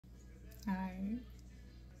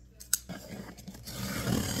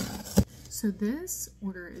So this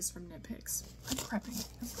order is from KnitPicks. I'm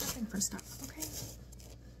prepping for stuff, okay?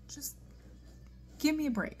 Just give me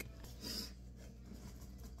a break.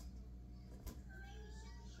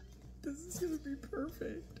 This is gonna be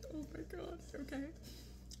perfect. Oh my god, okay.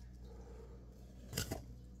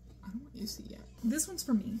 I don't want you to see yet. This one's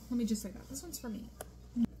for me. Let me just say that. This one's for me.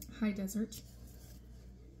 High Desert,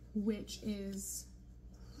 which is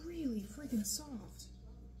really freaking soft.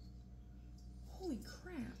 Holy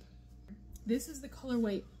crap. This is the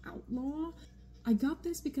colorway Outlaw. I got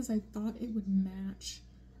this because I thought it would match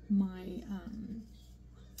my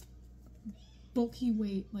bulky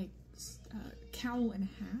weight like cowl and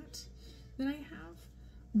hat that I have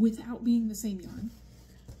without being the same yarn.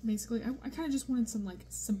 Basically, I kind of just wanted some like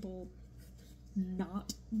simple,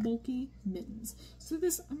 not bulky mittens. So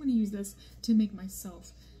this, I'm going to use this to make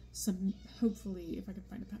myself some, hopefully, if I can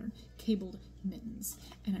find a pattern, cabled mittens.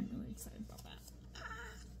 And I'm really excited about that.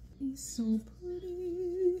 He's so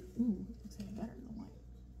pretty. Ooh, looks even better in the white.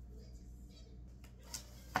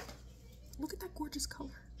 Look at that gorgeous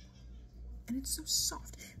color. And it's so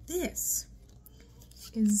soft. This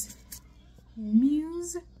is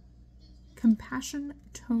Muse Compassion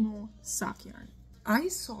Tonal Sock Yarn. I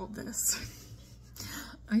saw this.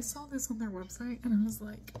 I saw this on their website and I was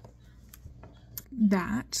like,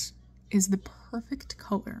 that is the perfect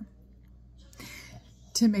color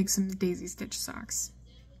to make some daisy stitch socks,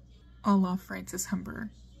 a la Frances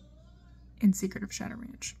Humber in Secret of Shadow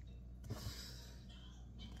Ranch.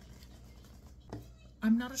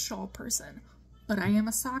 I'm not a shawl person, but I am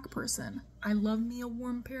a sock person. I love me a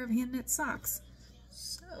warm pair of hand knit socks.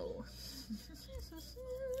 So,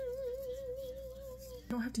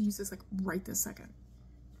 I don't have to use this like right this second.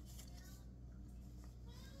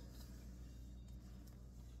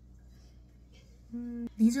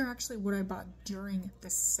 These are actually what I bought during the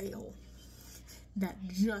sale that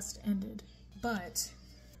just ended. But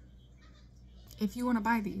if you want to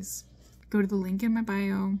buy these, go to the link in my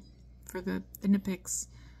bio for the KnitPicks.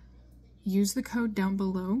 Use the code down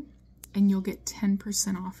below and you'll get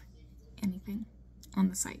 10% off anything on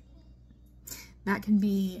the site. That can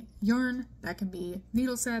be yarn, that can be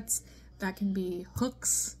needle sets, that can be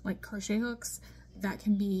hooks, like crochet hooks, that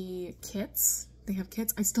can be kits. They have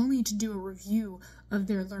kits. I still need to do a review of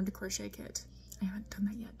their Learn to Crochet kit. I haven't done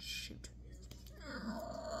that yet. Shoot.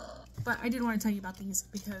 But I did want to tell you about these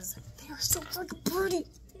because they are so freaking pretty.